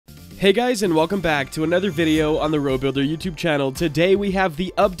Hey guys, and welcome back to another video on the RoBuilder YouTube channel. Today we have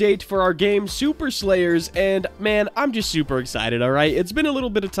the update for our game Super Slayers, and man, I'm just super excited, alright? It's been a little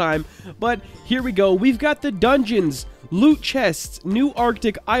bit of time, but here we go. We've got the dungeons, loot chests, new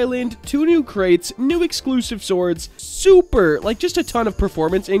Arctic island, 2 new crates, new exclusive swords, just a ton of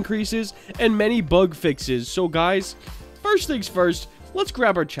performance increases, and many bug fixes. So guys, first things first, let's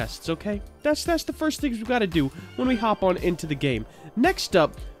grab our chests, okay? That's the first things we've got to do when we hop on into the game. Next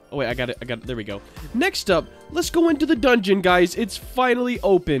up, oh wait, I got it, there we go. Next up, let's go into the dungeon, guys. It's finally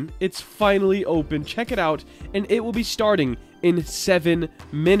open. It's finally open. Check it out, and it will be starting in 7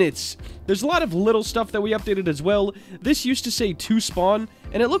 minutes. There's a lot of little stuff that we updated as well. This used to say to spawn,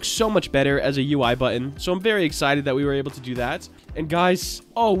 and it looks so much better as a UI button, so I'm very excited that we were able to do that. And guys,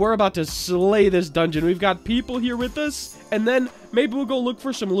 oh, we're about to slay this dungeon. We've got people here with us, and then maybe we'll go look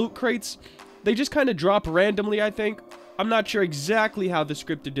for some loot crates. They just kind of drop randomly, I think. I'm not sure exactly how the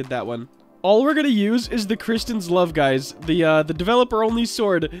scripter did that one. All we're gonna use is the Kristen's Love, guys. The developer-only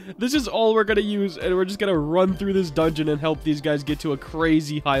sword. This is all we're gonna use, and we're just gonna run through this dungeon and help these guys get to a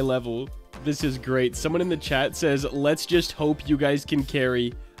crazy high level. This is great. Someone in the chat says, let's just hope you guys can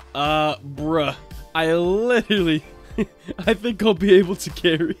carry. Bruh. I literally... I think I'll be able to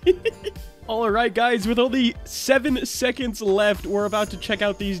carry. Alright guys, with only 7 seconds left, we're about to check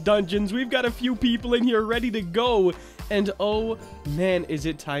out these dungeons. We've got a few people in here ready to go. And oh man, is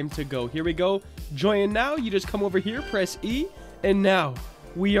it time to go. Here we go. Join now. You just come over here, press E. And now,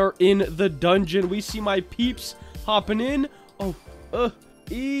 we are in the dungeon. We see my peeps hopping in. Oh,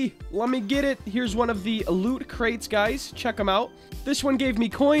 E. Let me get it. Here's one of the loot crates, guys. Check them out. This one gave me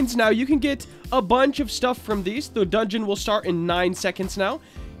coins. Now, you can get a bunch of stuff from these. The dungeon will start in 9 seconds now.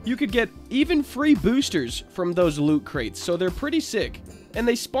 You could get even free boosters from those loot crates, so they're pretty sick. And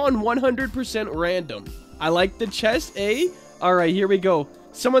they spawn 100% random. I like the chest, eh? Alright, here we go.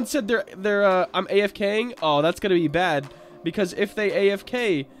 Someone said I'm AFKing. Oh, that's gonna be bad. Because if they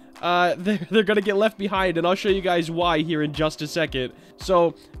AFK, they're gonna get left behind, and I'll show you guys why here in just a second.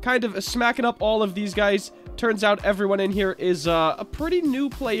 So, kind of smacking up all of these guys. Turns out everyone in here is a pretty new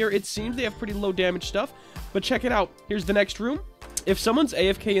player. It seems they have pretty low damage stuff. But check it out. Here's the next room. If someone's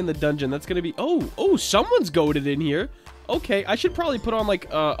AFK in the dungeon, that's gonna be... Oh, someone's goated in here. Okay, I should probably put on, like,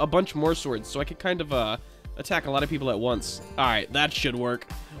 a bunch more swords so I could kind of, attack a lot of people at once. Alright, that should work.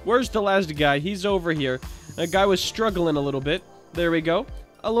 Where's the last guy? He's over here. That guy was struggling a little bit. There we go.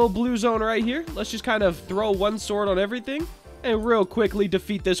 A little blue zone right here. Let's just kind of throw one sword on everything and real quickly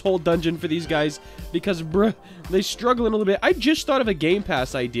defeat this whole dungeon for these guys because, bruh, they struggle a little bit. I just thought of a Game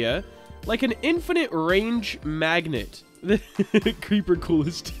Pass idea. Like an infinite range magnet. Creeper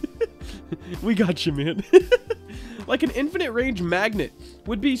coolest. We got you, man. Like an infinite range magnet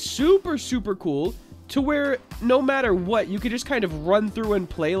would be super, super cool to where no matter what, you could just kind of run through and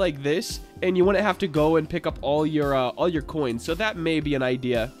play like this, and you wouldn't have to go and pick up all your coins. So that may be an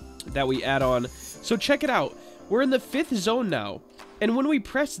idea that we add on. So check it out. We're in the 5th zone now, and when we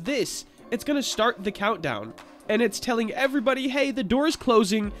press this, it's gonna start the countdown. And it's telling everybody, hey, the door's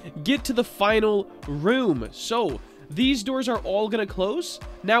closing, get to the final room. So, these doors are all gonna close.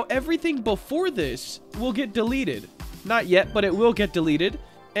 Now, everything before this will get deleted. Not yet, but it will get deleted.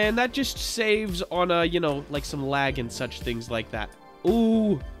 And that just saves on, like some lag and such things like that.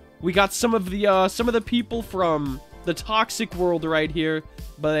 Ooh, we got some of the people from the toxic world right here.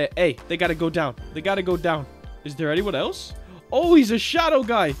 But, hey, they gotta go down. They gotta go down. Is there anyone else? Oh, he's a shadow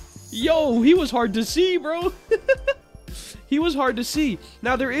guy. Yo, he was hard to see, bro. He was hard to see.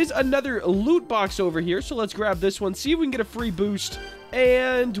 Now, there is another loot box over here, so let's grab this one. See if we can get a free boost.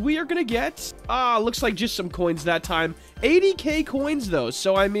 And we are gonna get, looks like just some coins that time. 80k coins, though.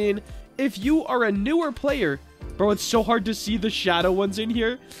 So, I mean, if you are a newer player, bro, it's so hard to see the shadow ones in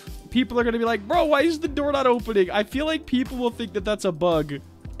here. People are gonna be like, bro, why is the door not opening? I feel like people will think that that's a bug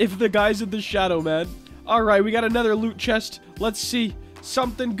if the guy's in the shadow, man. All right, we got another loot chest. Let's see.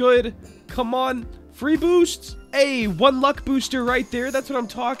 Something good. Come on. Free boosts. Hey, 1 luck booster right there. That's what I'm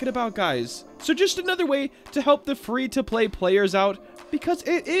talking about, guys. So just another way to help the free-to-play players out, because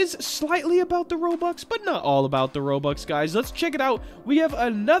it is slightly about the Robux, but not all about the Robux, guys. Let's check it out. We have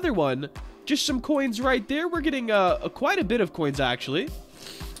another one. Just some coins right there. We're getting quite a bit of coins, actually.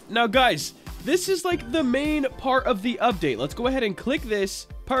 Now, guys, this is like the main part of the update. Let's go ahead and click this.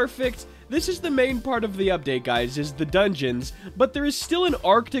 Perfect. This is the main part of the update, guys, is the dungeons, but there is still an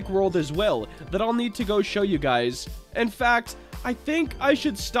Arctic world as well that I'll need to go show you guys. In fact, I think I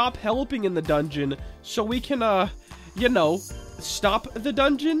should stop helping in the dungeon so we can, stop the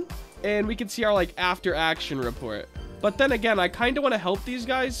dungeon and we can see our, like, after action report. But then again, I kind of want to help these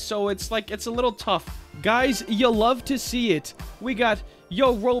guys, so it's like, it's a little tough. Guys, you'll love to see it. We got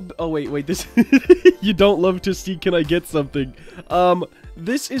Yo, oh, wait, this... You don't love to see, can I get something?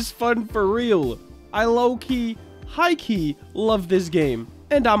 This is fun for real. I low-key, high-key love this game.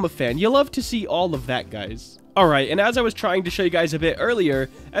 And I'm a fan. You love to see all of that, guys. Alright, and as I was trying to show you guys a bit earlier,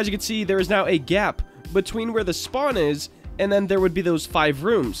 as you can see, there is now a gap between where the spawn is, and then there would be those 5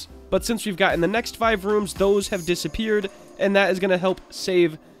 rooms. But since we've gotten the next 5 rooms, those have disappeared, and that is going to help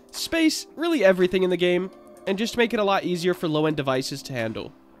save space, really everything in the game, and just make it a lot easier for low-end devices to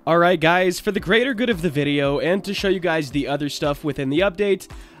handle. Alright guys, for the greater good of the video, and to show you guys the other stuff within the update,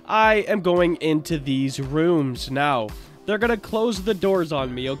 I am going into these rooms now. They're gonna close the doors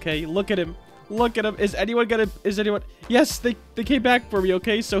on me, okay? Look at him. Look at him. Is anyone... Yes, they came back for me,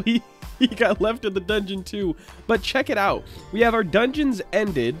 okay? So he got left in the dungeon too. But check it out. We have our dungeons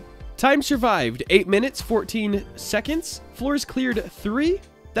ended. Time survived, 8 minutes, 14 seconds. Floors cleared 3.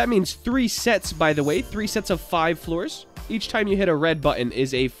 That means 3 sets, by the way. 3 sets of 5 floors. Each time you hit a red button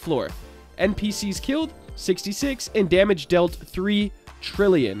is a floor. NPCs killed, 66, and damage dealt 3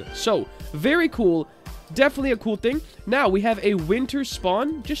 trillion. So, very cool. Definitely a cool thing. Now, we have a winter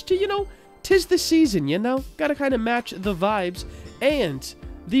spawn, just to, you know, 'tis the season, you know? Gotta kind of match the vibes. And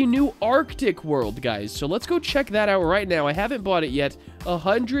the new Arctic world, guys. So, let's go check that out right now. I haven't bought it yet.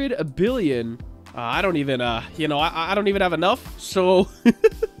 100 billion. I don't even, you know, I don't even have enough, so...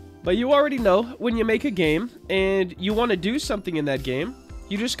 But you already know, when you make a game, and you want to do something in that game,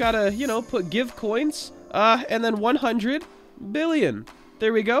 you just gotta, you know, put give coins, and then 100 billion.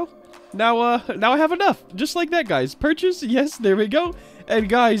 There we go. Now, now I have enough. Just like that, guys. Purchase, yes, there we go. And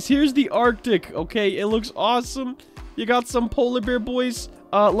guys, here's the Arctic, okay? It looks awesome. You got some polar bear boys.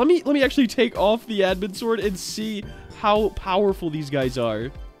 Let me actually take off the admin sword and see how powerful these guys are.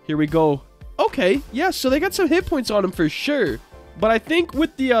 Here we go. Okay, yeah, so they got some hit points on them for sure. But I think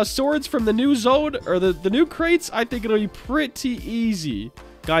with the swords from the new zone, or the new crates, I think it'll be pretty easy.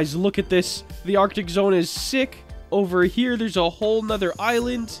 Guys, look at this. The Arctic zone is sick. Over here, there's a whole nother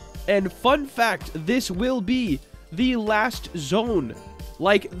island. And fun fact, this will be the last zone.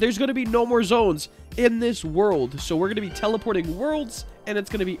 Like, there's going to be no more zones in this world. So we're going to be teleporting worlds, and it's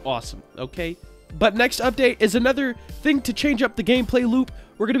going to be awesome, okay? But next update is another thing to change up the gameplay loop.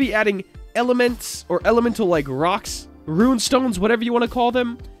 We're going to be adding elements, or elemental, like, rocks, rune stones, whatever you want to call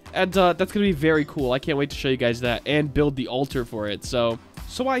them. And that's going to be very cool. I can't wait to show you guys that and build the altar for it. So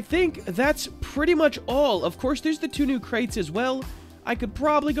I think that's pretty much all. Of course, there's the 2 new crates as well. I could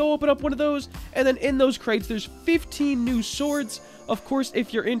probably go open up one of those. And then in those crates, there's 15 new swords. Of course,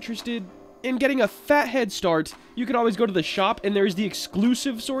 if you're interested in getting a fat head start, you can always go to the shop. And there's the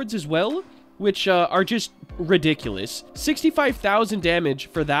exclusive swords as well, which are just ridiculous. 65,000 damage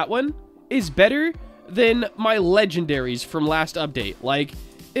for that one is better than my legendaries from last update. Like,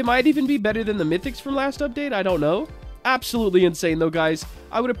 it might even be better than the mythics from last update. I don't know. Absolutely insane, though, guys.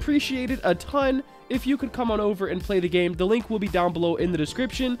 I would appreciate it a ton if you could come on over and play the game. The link will be down below in the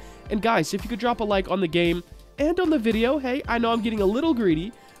description. And, guys, if you could drop a like on the game and on the video. Hey, I know I'm getting a little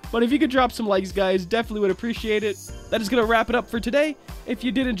greedy, but if you could drop some likes, guys, definitely would appreciate it. That is going to wrap it up for today. If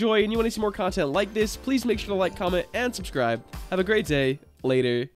you did enjoy and you want to see more content like this, please make sure to like, comment, and subscribe. Have a great day. Later.